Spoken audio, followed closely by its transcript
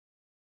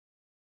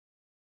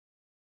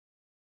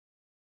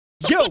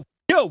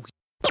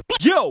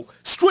Yo,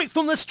 straight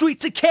from the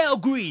streets of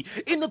Calgary.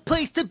 In the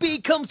place to be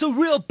comes the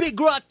real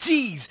big rock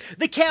G's,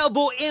 the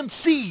Cowboy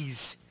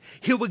MCs.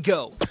 Here we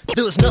go.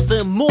 There's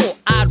nothing more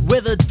I'd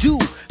rather do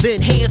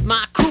than hang with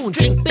my crew and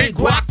drink big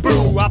rock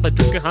brew. I've been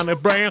drinking 100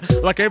 brand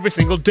like every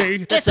single day.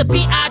 That's a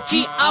B-I-G-R-O-C-K.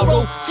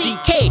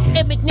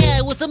 And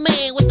McNair was a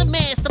man with a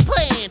master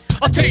plan.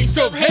 A taste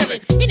of heaven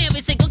in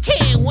every single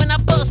can. When I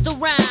bust a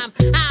rhyme,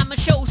 I'm a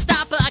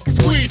showstopper. I can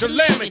squeeze a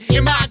lemon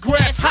in my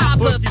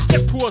grasshopper. If you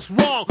step to us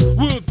wrong,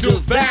 we'll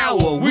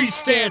devour. We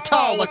stand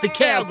tall like the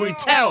Calgary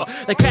Tower.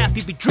 The crap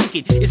you be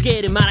drinking is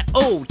getting mighty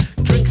old.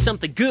 Drink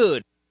something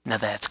good. Now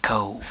that's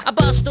cold. I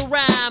bust a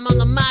rhyme on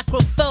the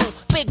microphone.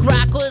 Big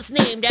Rock was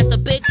named after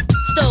Big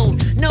Stone.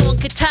 No one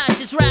could touch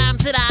his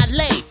rhymes that I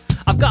lay.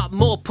 I've got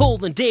more pull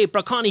than Dave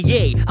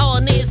Braconier. All I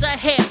need is a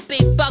half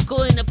big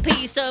buckle and a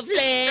piece of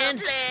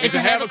land. And to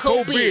have a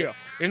cold beer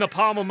in the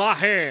palm of my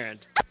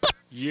hand.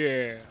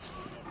 Yeah.